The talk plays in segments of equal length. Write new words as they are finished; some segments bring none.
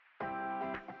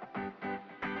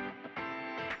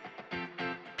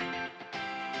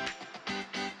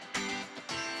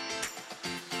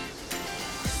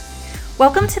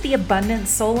Welcome to the Abundant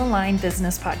Soul Aligned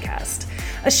Business Podcast,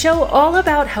 a show all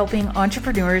about helping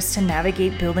entrepreneurs to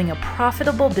navigate building a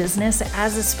profitable business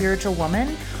as a spiritual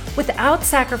woman without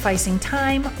sacrificing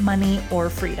time, money, or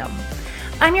freedom.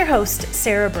 I'm your host,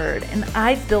 Sarah Bird, and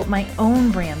I've built my own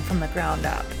brand from the ground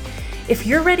up. If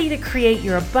you're ready to create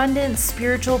your abundant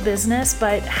spiritual business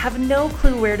but have no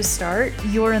clue where to start,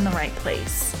 you're in the right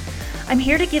place. I'm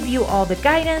here to give you all the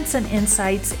guidance and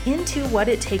insights into what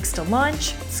it takes to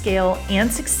launch, scale,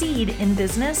 and succeed in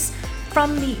business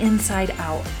from the inside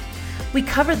out. We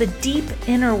cover the deep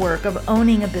inner work of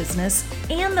owning a business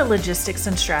and the logistics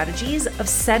and strategies of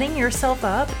setting yourself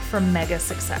up for mega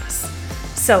success.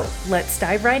 So let's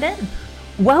dive right in.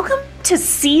 Welcome to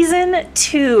season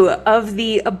 2 of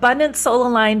the Abundant Soul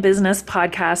Aligned Business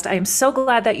Podcast. I am so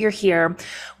glad that you're here.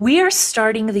 We are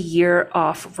starting the year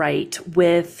off right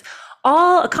with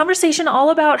a conversation all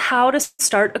about how to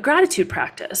start a gratitude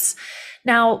practice.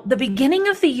 Now, the beginning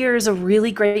of the year is a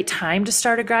really great time to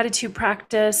start a gratitude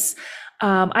practice.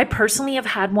 I personally have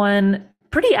had one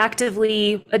pretty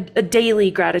actively, a daily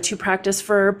gratitude practice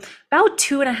for about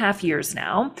 2.5 years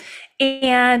now.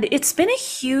 And it's been a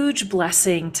huge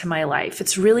blessing to my life.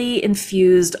 It's really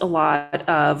infused a lot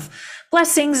of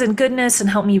blessings and goodness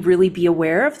and helped me really be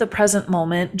aware of the present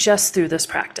moment just through this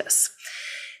practice.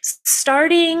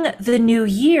 Starting the new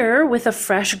year with a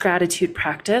fresh gratitude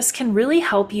practice can really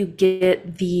help you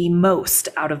get the most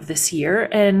out of this year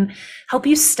and help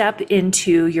you step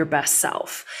into your best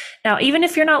self. Now, even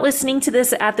if you're not listening to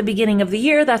this at the beginning of the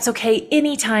year, that's okay.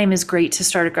 Any time is great to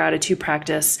start a gratitude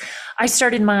practice. I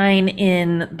started mine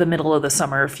in the middle of the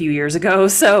summer a few years ago,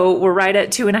 so we're right at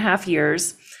 2.5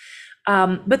 years.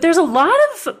 But there's a lot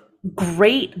of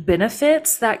great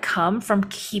benefits that come from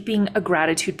keeping a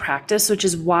gratitude practice, which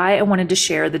is why I wanted to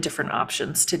share the different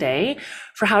options today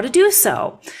for how to do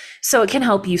so. So it can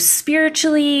help you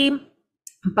spiritually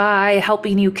by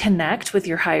helping you connect with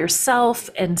your higher self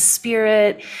and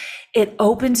spirit. It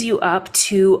opens you up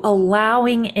to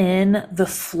allowing in the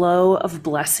flow of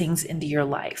blessings into your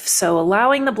life. So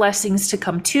allowing the blessings to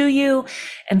come to you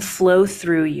and flow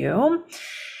through you.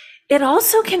 It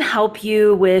also can help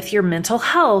you with your mental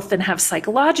health and have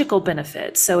psychological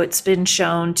benefits. So it's been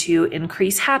shown to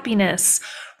increase happiness,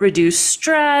 reduce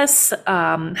stress,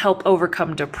 help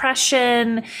overcome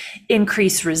depression,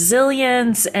 increase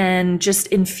resilience, and just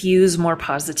infuse more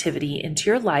positivity into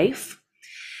your life.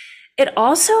 It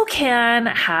also can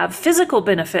have physical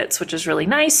benefits, which is really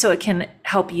nice. So it can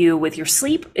help you with your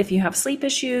sleep if you have sleep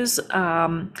issues.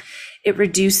 It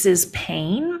reduces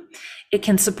pain. It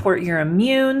can support your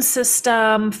immune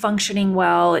system functioning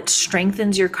well. It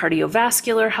strengthens your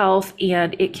cardiovascular health,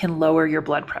 and it can lower your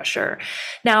blood pressure.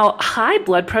 Now, high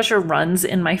blood pressure runs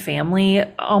in my family.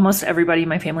 Almost everybody in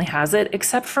my family has it,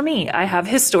 except for me. I have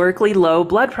historically low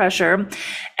blood pressure.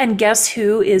 And guess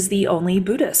who is the only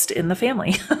Buddhist in the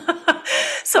family?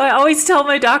 So I always tell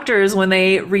my doctors when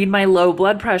they read my low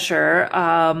blood pressure,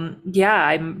 I'm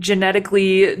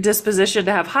genetically dispositioned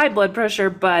to have high blood pressure,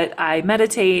 but I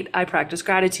meditate, I practice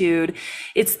gratitude.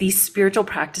 It's these spiritual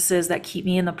practices that keep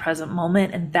me in the present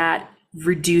moment, and that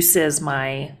reduces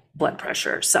my blood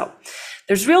pressure. So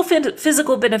there's real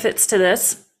physical benefits to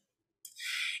this.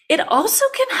 It also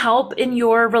can help in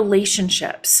your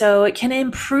relationships. So it can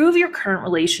improve your current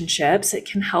relationships. It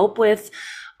can help with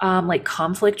like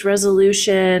conflict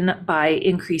resolution by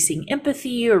increasing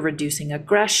empathy or reducing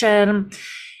aggression.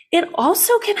 It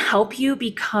also can help you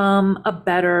become a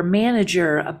better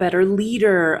manager, a better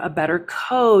leader, a better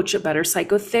coach, a better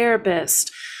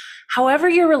psychotherapist. However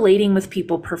you're relating with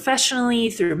people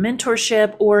professionally, through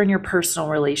mentorship, or in your personal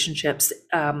relationships,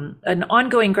 an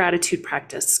ongoing gratitude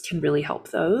practice can really help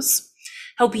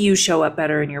you show up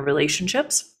better in your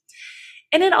relationships.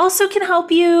 And it also can help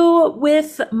you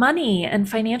with money and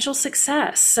financial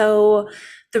success. So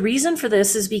the reason for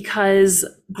this is because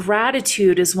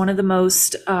gratitude is one of the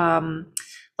most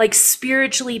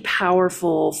spiritually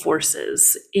powerful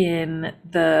forces in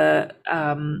the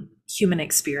human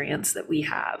experience that we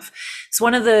have. It's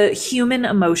one of the human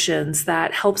emotions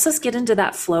that helps us get into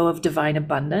that flow of divine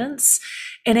abundance.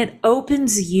 And it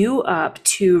opens you up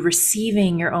to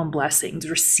receiving your own blessings,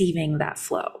 receiving that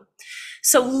flow.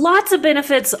 So lots of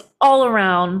benefits all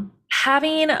around.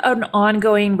 Having an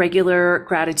ongoing regular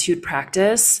gratitude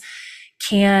practice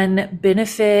can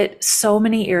benefit so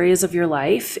many areas of your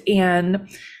life. And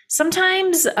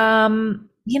sometimes,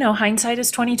 hindsight is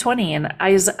 2020. And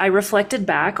as I reflected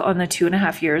back on the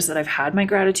 2.5 years that I've had my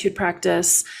gratitude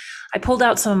practice, I pulled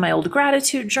out some of my old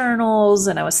gratitude journals,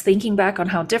 and I was thinking back on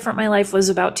how different my life was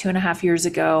about 2.5 years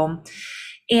ago.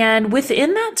 And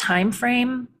within that time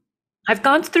frame, I've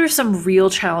gone through some real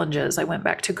challenges. I went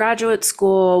back to graduate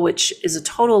school, which is a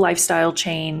total lifestyle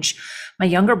change. My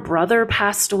younger brother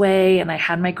passed away, and I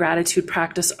had my gratitude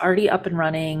practice already up and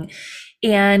running.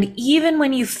 And even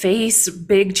when you face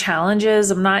big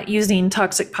challenges, I'm not using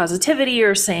toxic positivity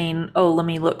or saying, oh, let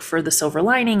me look for the silver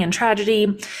lining in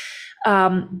tragedy.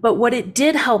 But what it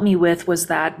did help me with was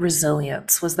that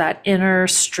resilience, was that inner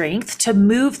strength to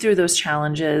move through those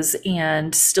challenges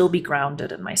and still be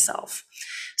grounded in myself.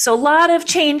 So a lot of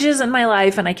changes in my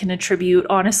life, and I can attribute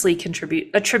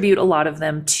a lot of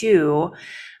them to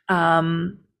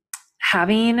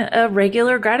having a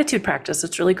regular gratitude practice.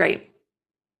 It's really great.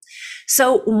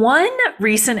 So one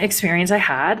recent experience I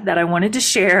had that I wanted to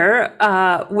share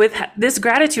with this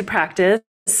gratitude practice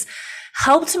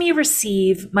helped me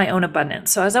receive my own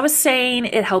abundance. So as I was saying,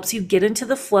 it helps you get into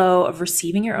the flow of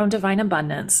receiving your own divine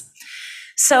abundance.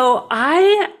 So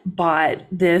I bought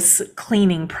this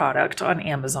cleaning product on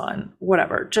Amazon,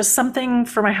 whatever, just something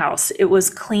for my house. It was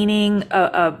cleaning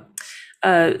a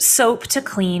soap to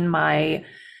clean my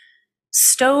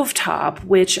stovetop,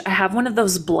 which I have one of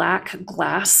those black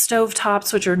glass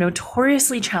stovetops, which are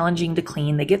notoriously challenging to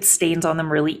clean. They get stains on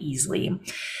them really easily.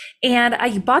 And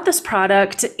I bought this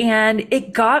product and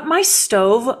it got my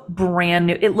stove brand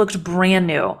new. It looked brand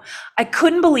new. I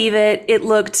couldn't believe it. It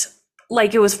looked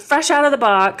like it was fresh out of the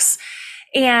box.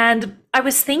 And I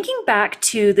was thinking back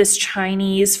to this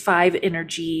Chinese 5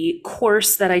 energy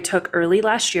course that I took early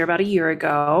last year, about a year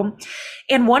ago.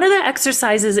 And one of the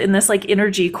exercises in this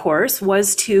energy course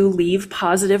was to leave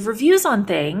positive reviews on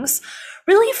things,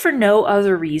 really for no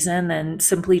other reason than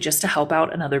simply just to help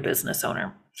out another business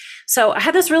owner. So I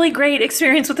had this really great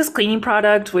experience with this cleaning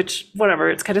product, which whatever,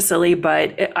 it's kind of silly,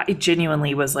 but I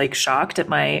genuinely was shocked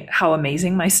at how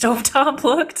amazing my stovetop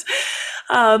looked.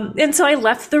 And so I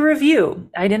left the review.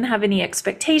 I didn't have any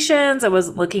expectations. I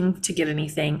wasn't looking to get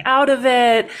anything out of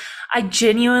it. I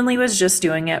genuinely was just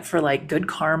doing it for good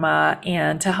karma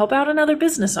and to help out another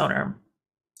business owner.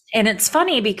 And it's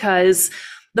funny because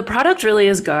the product really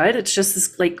is good. It's just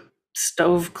this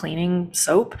stove cleaning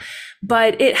soap,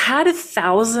 but it had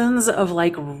thousands of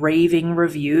raving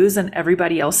reviews and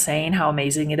everybody else saying how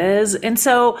amazing it is. And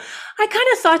so I kind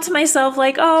of thought to myself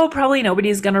oh, probably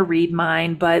nobody's going to read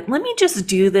mine, but let me just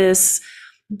do this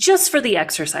just for the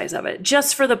exercise of it,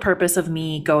 just for the purpose of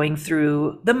me going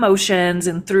through the motions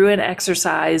and through an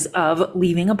exercise of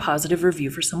leaving a positive review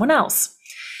for someone else.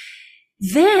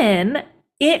 Then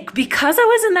because I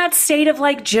was in that state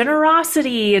of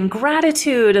generosity and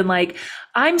gratitude and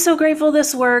I'm so grateful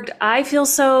this worked. I feel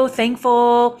so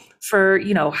thankful for,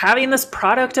 having this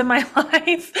product in my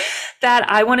life that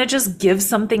I want to just give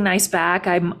something nice back.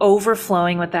 I'm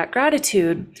overflowing with that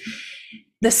gratitude.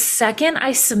 The second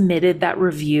I submitted that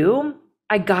review,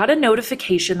 I got a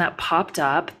notification that popped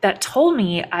up that told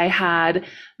me I had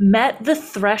met the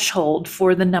threshold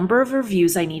for the number of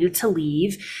reviews I needed to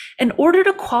leave in order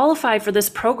to qualify for this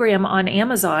program on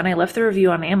Amazon. I left the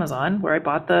review on Amazon where I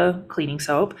bought the cleaning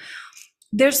soap.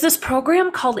 There's this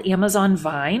program called Amazon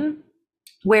Vine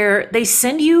where they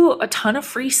send you a ton of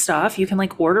free stuff. You can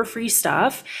order free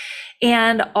stuff,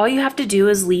 and all you have to do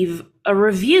is leave a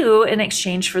review in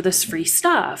exchange for this free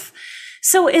stuff.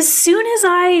 So as soon as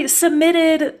I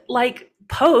submitted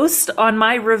post on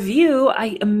my review,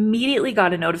 I immediately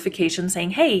got a notification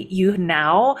saying, hey, you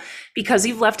now, because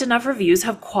you've left enough reviews,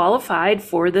 have qualified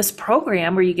for this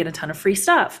program where you get a ton of free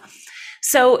stuff.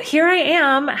 So here I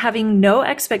am having no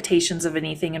expectations of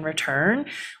anything in return,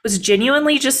 was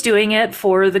genuinely just doing it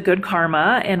for the good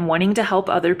karma and wanting to help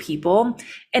other people.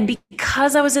 And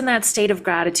because I was in that state of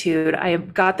gratitude, I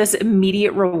got this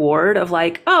immediate reward of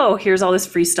oh, here's all this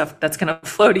free stuff that's going to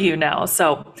flow to you now.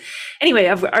 So anyway,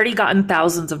 I've already gotten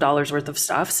thousands of dollars worth of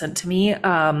stuff sent to me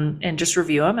and just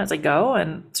review them as I go.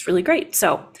 And it's really great.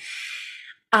 So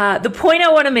the point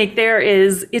I want to make there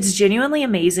is it's genuinely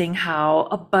amazing how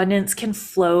abundance can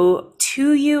flow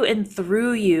to you and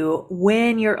through you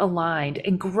when you're aligned.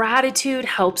 And gratitude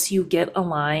helps you get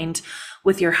aligned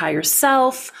with your higher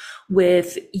self,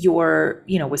 with your,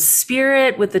 with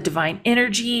spirit, with the divine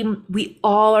energy. We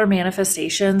all are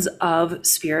manifestations of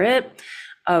spirit,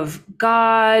 of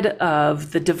God,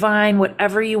 of the divine,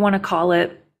 whatever you want to call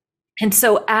it. And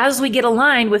so as we get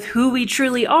aligned with who we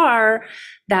truly are,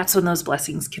 that's when those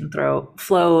blessings can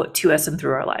flow to us and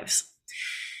through our lives.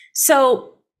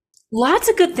 So lots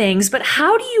of good things, but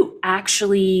how do you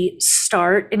actually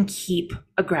start and keep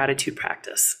a gratitude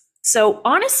practice? So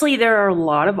honestly, there are a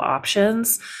lot of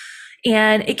options,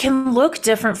 and it can look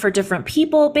different for different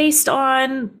people based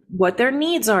on what their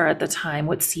needs are at the time,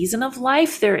 what season of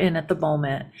life they're in at the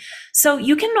moment. So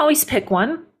you can always pick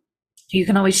one. You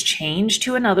can always change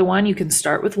to another one. You can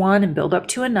start with one and build up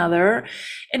to another,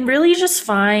 and really just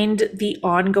find the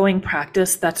ongoing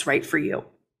practice that's right for you.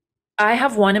 I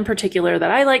have one in particular that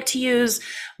I like to use,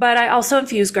 but I also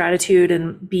infuse gratitude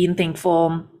and being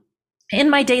thankful in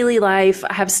my daily life.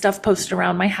 I have stuff posted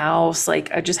around my house.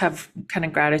 Like, I just have kind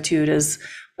of gratitude as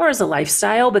more as a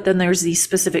lifestyle, but then there's these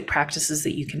specific practices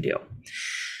that you can do.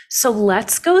 So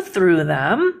let's go through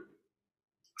them.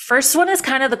 First one is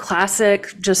kind of the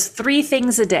classic, just 3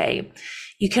 things a day.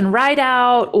 You can write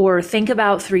out or think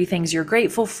about 3 things you're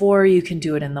grateful for. You can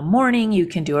do it in the morning. You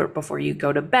can do it before you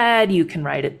go to bed. You can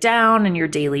write it down in your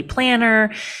daily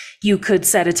planner. You could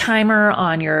set a timer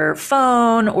on your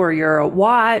phone or your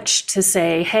watch to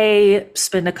say, hey,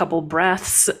 spend a couple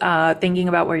breaths thinking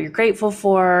about what you're grateful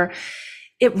for.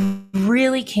 It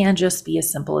really can just be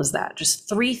as simple as that. Just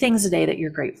 3 things a day that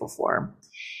you're grateful for.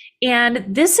 And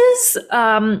this is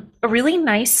a really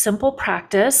nice, simple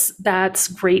practice that's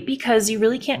great because you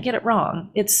really can't get it wrong.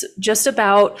 It's just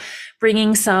about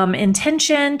bringing some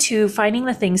intention to finding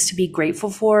the things to be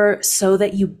grateful for so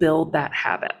that you build that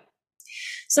habit.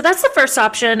 So that's the first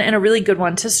option and a really good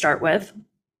one to start with.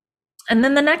 And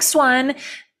then the next one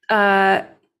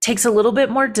takes a little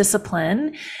bit more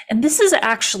discipline. And this is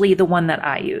actually the one that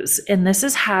I use. And this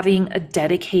is having a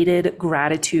dedicated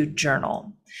gratitude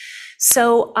journal.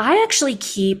 So I actually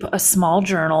keep a small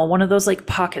journal, one of those like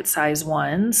pocket size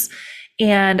ones,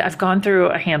 and I've gone through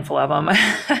a handful of them. I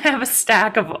have a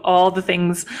stack of all the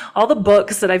things, all the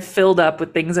books that I've filled up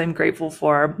with things I'm grateful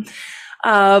for.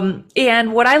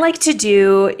 And what I like to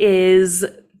do is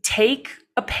take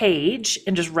a page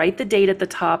and just write the date at the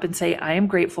top and say, I am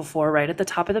grateful for, right at the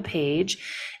top of the page,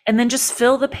 and then just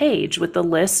fill the page with the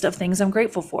list of things I'm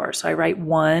grateful for. So I write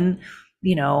 1,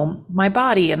 my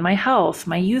body and my health,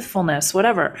 my youthfulness,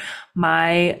 whatever,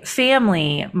 my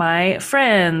family, my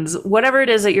friends, whatever it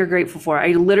is that you're grateful for.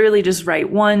 I literally just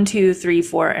write 1, 2, 3,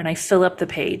 4, and I fill up the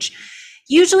page.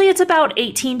 Usually it's about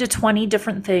 18 to 20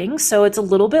 different things. So it's a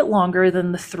little bit longer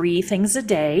than the 3 things a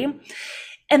day.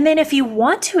 And then if you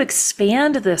want to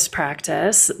expand this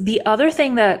practice, the other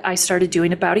thing that I started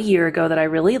doing about a year ago that I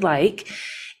really like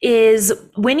is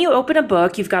when you open a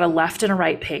book, you've got a left and a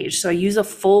right page. So I use a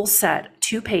full set,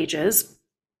 2 pages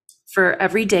for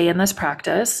every day in this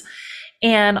practice.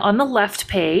 And on the left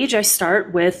page, I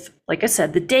start with, like I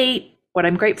said, the date, what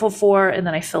I'm grateful for, and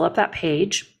then I fill up that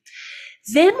page.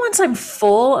 Then once I'm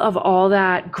full of all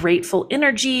that grateful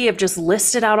energy, I've just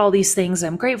listed out all these things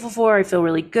I'm grateful for, I feel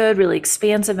really good, really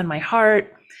expansive in my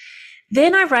heart.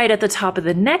 Then I write at the top of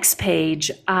the next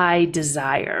page, I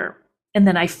desire. And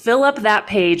then I fill up that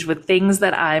page with things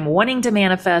that I'm wanting to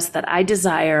manifest, that I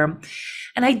desire.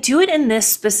 And I do it in this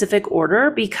specific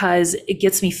order because it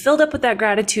gets me filled up with that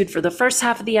gratitude for the first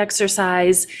half of the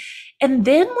exercise. And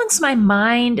then once my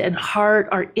mind and heart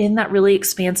are in that really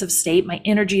expansive state, my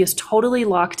energy is totally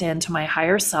locked into my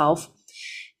higher self,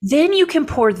 then you can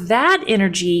pour that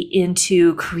energy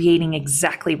into creating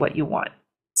exactly what you want.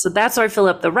 So that's where I fill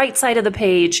up the right side of the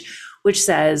page, which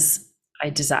says, I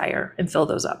desire, and fill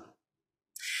those up.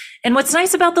 And what's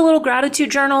nice about the little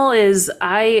gratitude journal is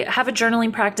I have a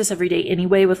journaling practice every day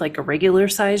anyway with like a regular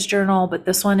size journal, but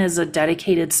this one is a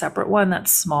dedicated separate one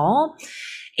that's small.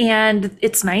 And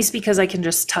it's nice because I can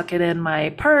just tuck it in my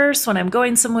purse when I'm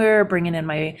going somewhere, bring it in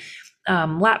my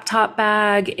laptop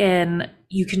bag, and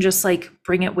you can just like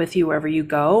bring it with you wherever you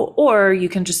go, or you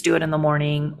can just do it in the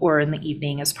morning or in the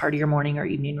evening as part of your morning or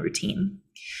evening routine.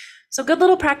 So good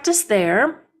little practice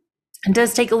there. It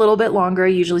does take a little bit longer. I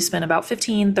usually spend about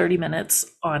 15, 30 minutes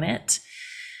on it.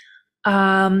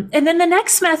 And then the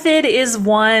next method is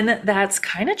one that's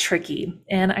kind of tricky,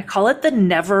 and I call it the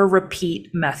never repeat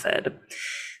method.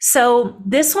 So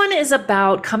this one is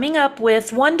about coming up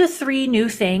with 1 to 3 new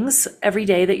things every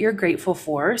day that you're grateful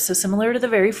for. So similar to the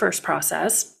very first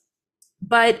process.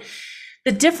 But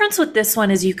the difference with this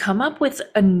one is you come up with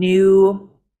a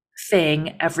new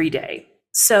thing every day.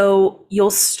 So you'll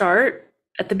start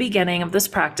at the beginning of this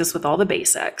practice with all the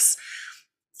basics,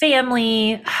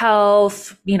 family,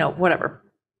 health, whatever,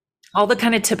 all the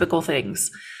kind of typical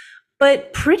things.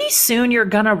 But pretty soon you're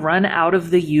going to run out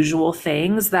of the usual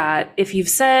things that if you've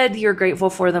said you're grateful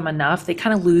for them enough, they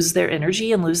kind of lose their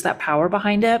energy and lose that power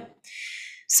behind it.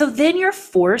 So then you're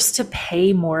forced to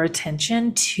pay more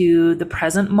attention to the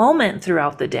present moment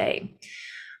throughout the day.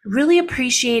 Really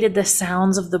appreciated the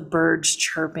sounds of the birds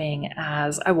chirping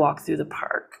as I walk through the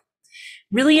park.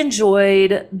 Really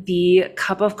enjoyed the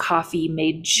cup of coffee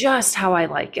made just how I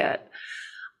like it.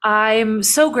 I'm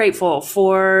so grateful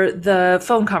for the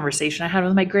phone conversation I had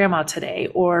with my grandma today,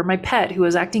 or my pet who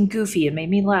was acting goofy and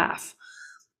made me laugh.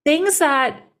 Things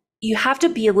that you have to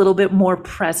be a little bit more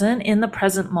present in the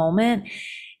present moment.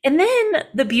 And then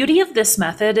the beauty of this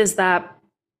method is that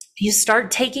you start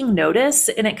taking notice,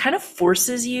 and it kind of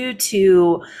forces you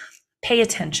to pay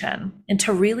attention and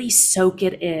to really soak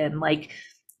it in, like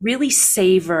really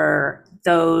savor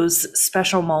those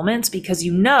special moments, because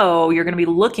you know you're going to be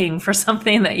looking for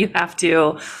something that you have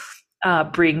to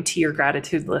bring to your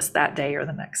gratitude list that day or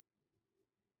the next.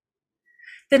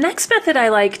 The next method I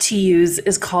like to use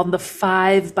is called the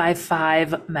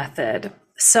 5x5 method.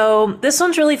 So this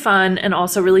one's really fun and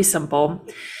also really simple.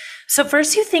 So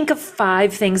first you think of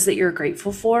 5 things that you're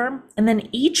grateful for, and then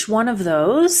each one of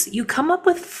those, you come up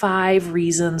with 5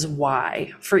 reasons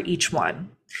why for each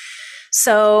one.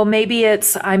 So maybe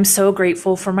it's, I'm so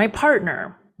grateful for my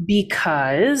partner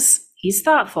because he's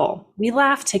thoughtful. We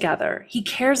laugh together. He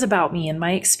cares about me and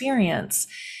my experience.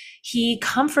 He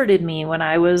comforted me when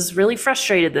I was really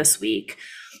frustrated this week,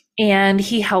 and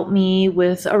he helped me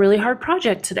with a really hard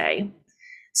project today.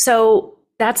 So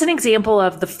that's an example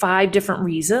of the 5 different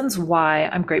reasons why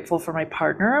I'm grateful for my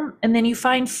partner. And then you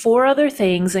find 4 other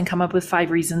things and come up with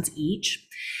 5 reasons each.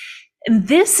 And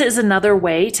this is another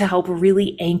way to help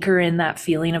really anchor in that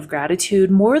feeling of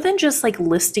gratitude, more than just like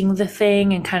listing the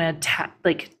thing and kind of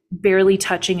like barely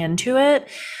touching into it.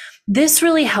 This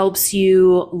really helps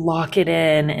you lock it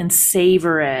in and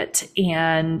savor it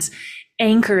and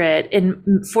anchor it,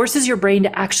 and forces your brain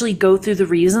to actually go through the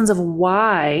reasons of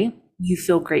why you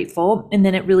feel grateful. And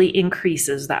then it really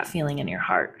increases that feeling in your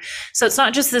heart. So it's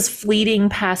not just this fleeting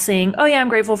passing, oh yeah, I'm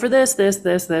grateful for this,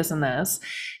 and this.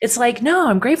 It's like, no,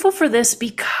 I'm grateful for this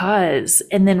because,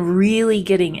 and then really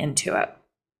getting into it.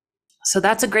 So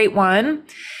that's a great one.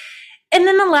 And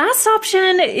then the last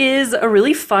option is a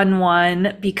really fun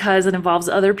one because it involves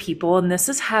other people. And this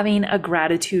is having a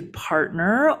gratitude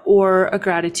partner or a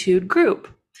gratitude group.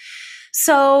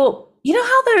 So you know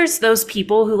how there's those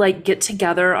people who like get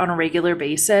together on a regular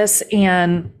basis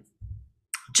and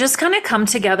just kind of come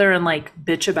together and like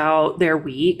bitch about their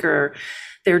week or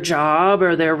their job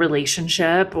or their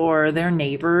relationship or their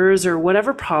neighbors or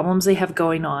whatever problems they have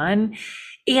going on.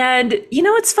 And you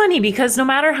know, it's funny because no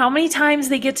matter how many times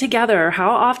they get together, how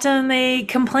often they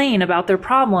complain about their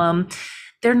problem,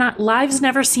 lives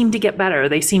never seem to get better.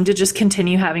 They seem to just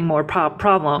continue having more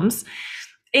problems.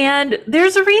 And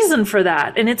there's a reason for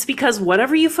that. And it's because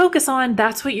whatever you focus on,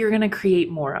 that's what you're going to create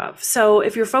more of. So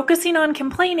if you're focusing on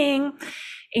complaining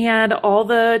and all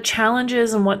the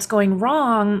challenges and what's going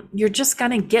wrong, you're just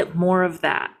going to get more of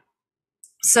that.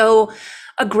 So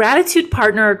a gratitude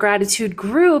partner or gratitude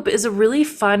group is a really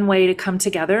fun way to come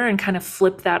together and kind of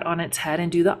flip that on its head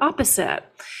and do the opposite.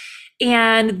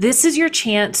 And this is your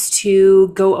chance to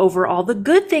go over all the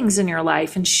good things in your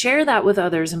life and share that with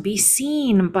others and be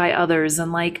seen by others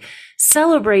and like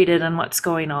celebrated in what's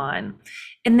going on.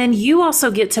 And then you also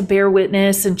get to bear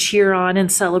witness and cheer on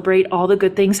and celebrate all the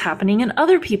good things happening in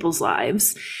other people's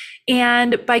lives.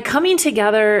 And by coming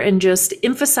together and just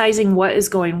emphasizing what is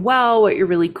going well, what you're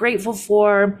really grateful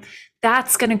for,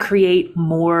 that's going to create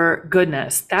more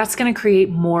goodness. That's going to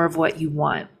create more of what you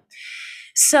want.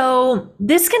 So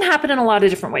this can happen in a lot of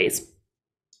different ways.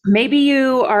 Maybe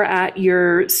you are at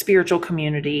your spiritual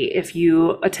community, if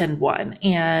you attend one,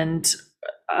 and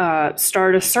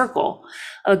start a circle,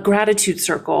 a gratitude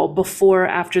circle before or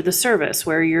after the service,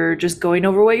 where you're just going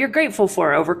over what you're grateful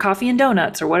for over coffee and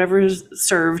donuts or whatever is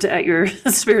served at your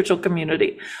spiritual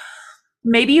community.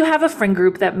 Maybe you have a friend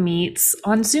group that meets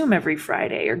on Zoom every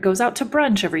Friday or goes out to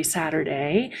brunch every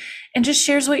Saturday and just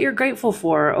shares what you're grateful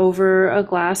for over a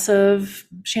glass of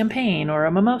champagne or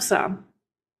a mimosa.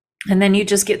 And then you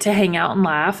just get to hang out and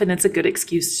laugh, and it's a good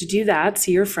excuse to do that,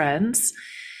 see your friends.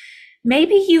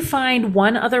 Maybe you find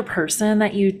one other person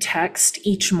that you text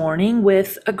each morning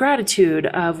with a gratitude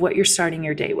of what you're starting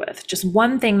your day with, just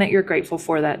one thing that you're grateful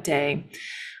for that day.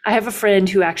 I have a friend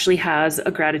who actually has a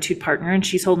gratitude partner, and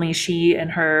she told me she and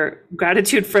her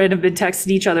gratitude friend have been texting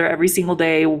each other every single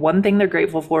day, one thing they're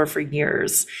grateful for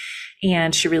years.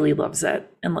 And she really loves it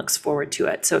and looks forward to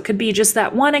it. So it could be just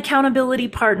that one accountability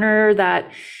partner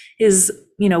that is,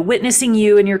 you know, witnessing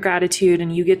you and your gratitude,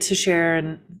 and you get to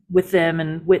share with them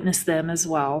and witness them as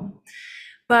well.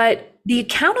 But the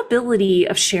accountability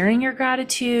of sharing your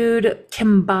gratitude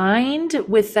combined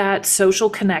with that social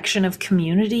connection of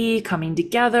community coming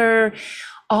together,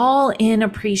 all in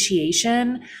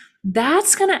appreciation,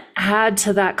 that's going to add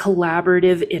to that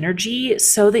collaborative energy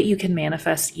so that you can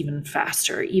manifest even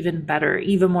faster, even better,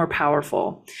 even more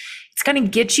powerful. It's going to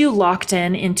get you locked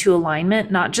into alignment,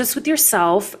 not just with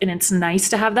yourself. And it's nice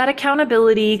to have that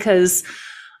accountability because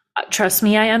Trust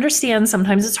me, I understand.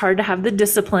 Sometimes it's hard to have the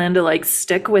discipline to like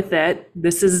stick with it.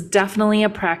 This is definitely a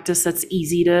practice that's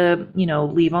easy to,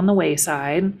 leave on the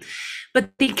wayside. But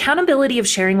the accountability of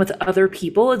sharing with other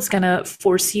people, it's going to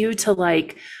force you to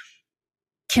like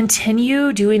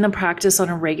continue doing the practice on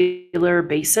a regular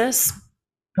basis,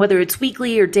 whether it's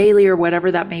weekly or daily or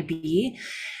whatever that may be.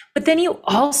 But then you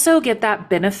also get that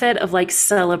benefit of like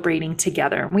celebrating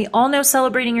together. We all know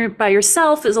celebrating by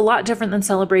yourself is a lot different than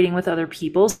celebrating with other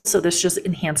people. So this just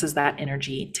enhances that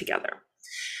energy together.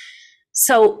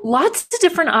 So lots of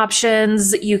different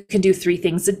options. You can do 3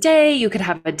 things a day. You could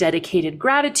have a dedicated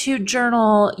gratitude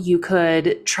journal. You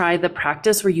could try the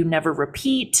practice where you never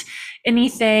repeat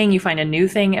anything. You find a new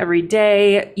thing every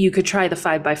day. You could try the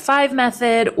 5x5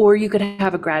 method, or you could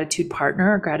have a gratitude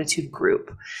partner or gratitude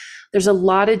group. There's a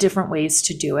lot of different ways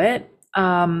to do it.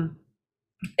 And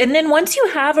then once you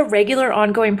have a regular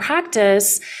ongoing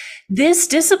practice, this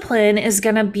discipline is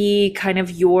going to be kind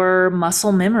of your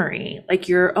muscle memory, like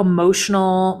your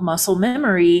emotional muscle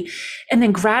memory. And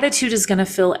then gratitude is going to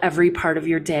fill every part of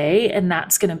your day. And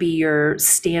that's going to be your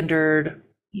standard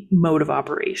mode of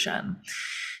operation.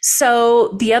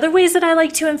 So the other ways that I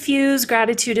like to infuse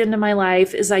gratitude into my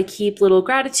life is I keep little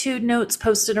gratitude notes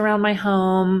posted around my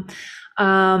home.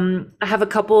 I have a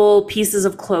couple pieces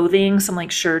of clothing, some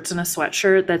like shirts and a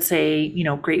sweatshirt that say,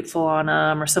 grateful on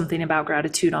them or something about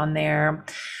gratitude on there.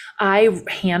 I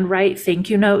handwrite thank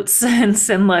you notes and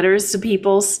send letters to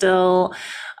people still.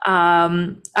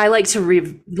 I like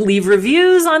to leave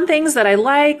reviews on things that I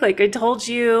like I told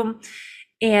you.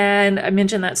 And I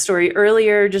mentioned that story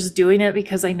earlier, just doing it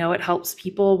because I know it helps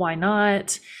people. Why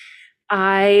not?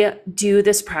 I do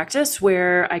this practice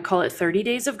where I call it 30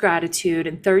 days of gratitude,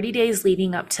 and 30 days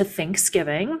leading up to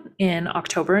Thanksgiving in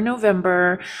October and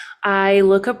November, I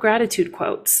look up gratitude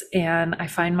quotes and I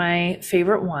find my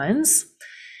favorite ones.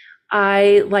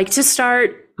 I like to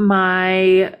start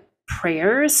my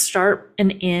prayers, start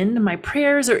and end my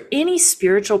prayers or any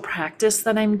spiritual practice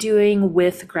that I'm doing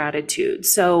with gratitude.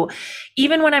 So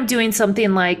even when I'm doing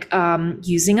something like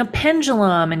using a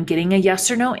pendulum and getting a yes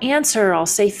or no answer, I'll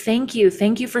say, thank you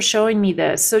for showing me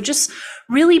this. So just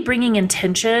really bringing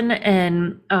intention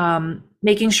and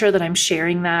making sure that I'm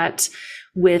sharing that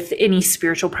with any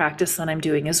spiritual practice that I'm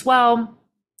doing as well.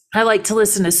 I like to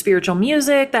listen to spiritual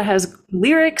music that has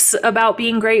lyrics about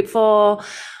being grateful.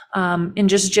 And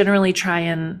just generally try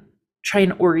and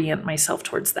orient myself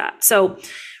towards that. So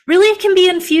really it can be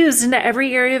infused into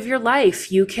every area of your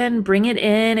life. You can bring it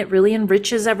in. It really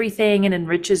enriches everything and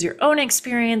enriches your own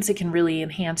experience. It can really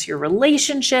enhance your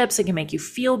relationships. It can make you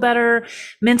feel better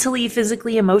mentally,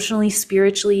 physically, emotionally,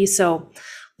 spiritually. So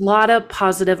a lot of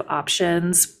positive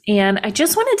options. And I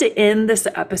just wanted to end this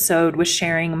episode with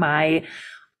sharing my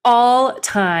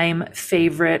all-time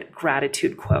favorite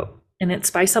gratitude quote. And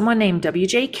it's by someone named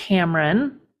W.J.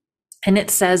 Cameron. And it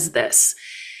says this: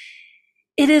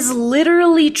 "It is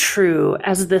literally true,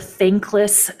 as the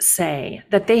thankless say,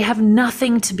 that they have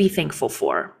nothing to be thankful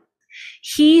for.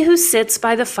 He who sits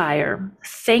by the fire,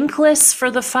 thankless for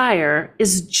the fire,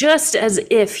 is just as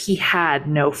if he had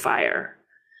no fire.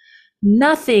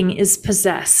 Nothing is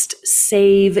possessed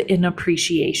save in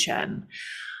appreciation,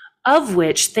 of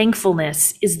which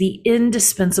thankfulness is the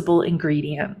indispensable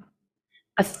ingredient.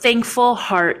 A thankful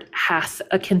heart hath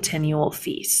a continual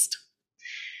feast."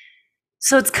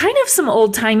 So it's kind of some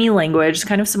old-timey language,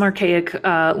 kind of some archaic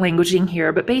languaging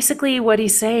here, but basically what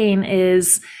he's saying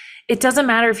is it doesn't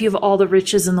matter if you have all the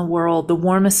riches in the world, the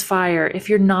warmest fire, if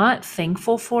you're not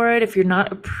thankful for it, if you're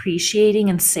not appreciating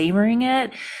and savoring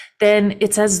it, then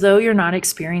it's as though you're not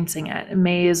experiencing it. It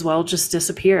may as well just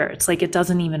disappear. It's like it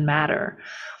doesn't even matter.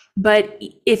 But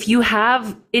if you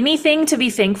have anything to be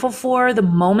thankful for, the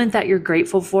moment that you're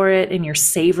grateful for it and you're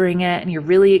savoring it and you're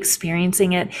really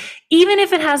experiencing it, even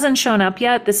if it hasn't shown up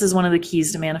yet, this is one of the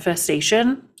keys to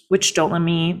manifestation, which don't let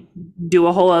me do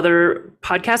a whole other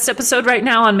podcast episode right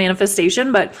now on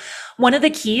manifestation. But one of the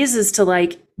keys is to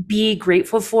like be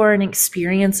grateful for and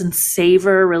experience and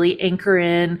savor, really anchor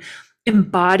in,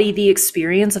 embody the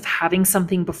experience of having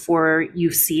something before you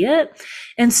see it.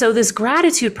 And so this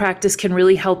gratitude practice can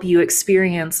really help you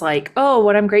experience like, oh,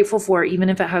 what I'm grateful for, even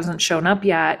if it hasn't shown up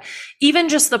yet. Even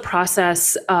just the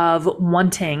process of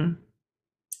wanting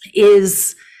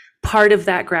is part of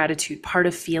that gratitude, part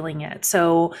of feeling it.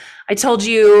 So I told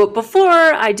you before,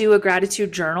 I do a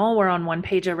gratitude journal where on one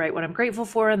page I write what I'm grateful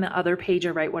for and the other page I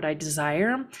write what I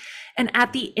desire. And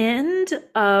at the end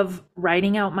of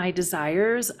writing out my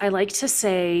desires, I like to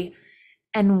say,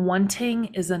 and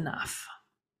wanting is enough.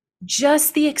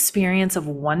 Just the experience of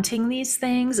wanting these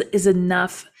things is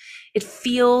enough It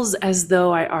feels as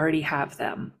though I already have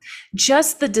them.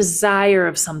 Just the desire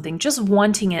of something, just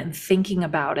wanting it and thinking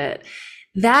about it,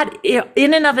 that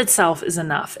in and of itself is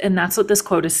enough. And that's what this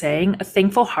quote is saying. A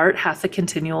thankful heart hath a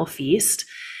continual feast.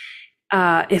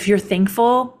 If you're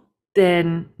thankful,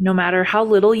 then no matter how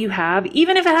little you have,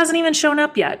 even if it hasn't even shown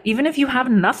up yet, even if you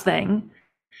have nothing,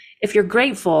 if you're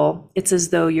grateful, it's as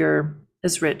though you're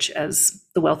as rich as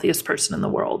the wealthiest person in the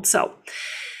world. So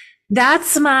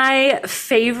that's my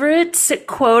favorite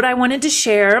quote I wanted to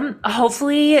share.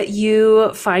 Hopefully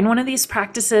you find one of these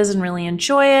practices and really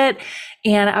enjoy it.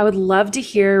 And I would love to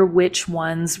hear which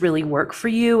ones really work for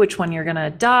you, which one you're going to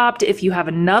adopt. If you have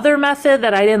another method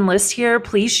that I didn't list here,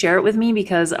 please share it with me,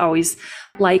 because I always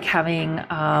like having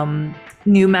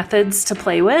new methods to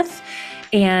play with.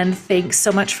 And thanks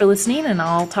so much for listening, and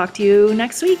I'll talk to you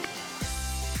next week.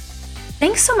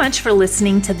 Thanks so much for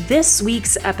listening to this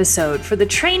week's episode for the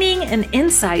training and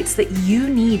insights that you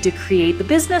need to create the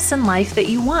business and life that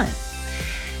you want.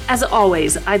 As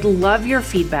always, I'd love your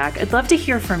feedback. I'd love to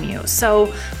hear from you.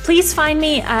 So please find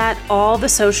me at all the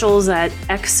socials at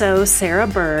XO Sarah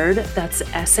Bird. That's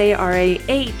SARAHBYRD.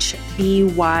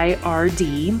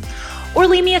 Or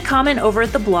leave me a comment over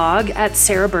at the blog at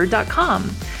sarahbird.com.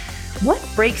 What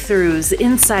breakthroughs,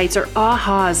 insights, or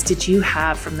ahas did you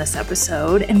have from this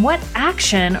episode? And what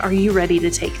action are you ready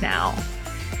to take now?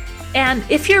 And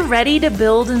if you're ready to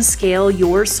build and scale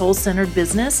your soul-centered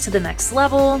business to the next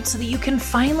level so that you can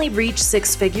finally reach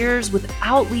 6 figures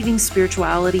without leaving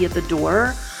spirituality at the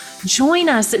door, join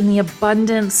us in the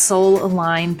Abundant Soul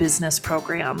Aligned Business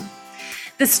Program.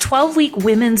 This 12-week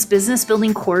women's business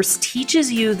building course teaches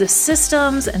you the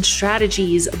systems and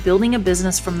strategies of building a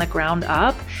business from the ground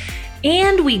up.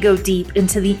 And we go deep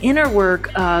into the inner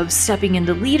work of stepping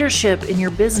into leadership in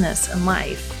your business and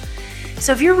life.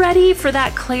 So if you're ready for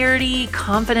that clarity,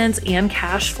 confidence, and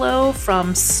cash flow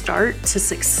from start to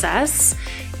success,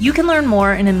 you can learn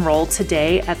more and enroll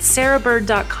today at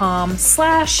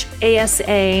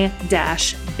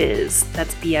sarahbird.com/ASA-biz.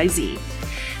 That's BIZ.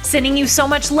 Sending you so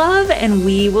much love, and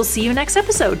we will see you next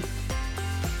episode.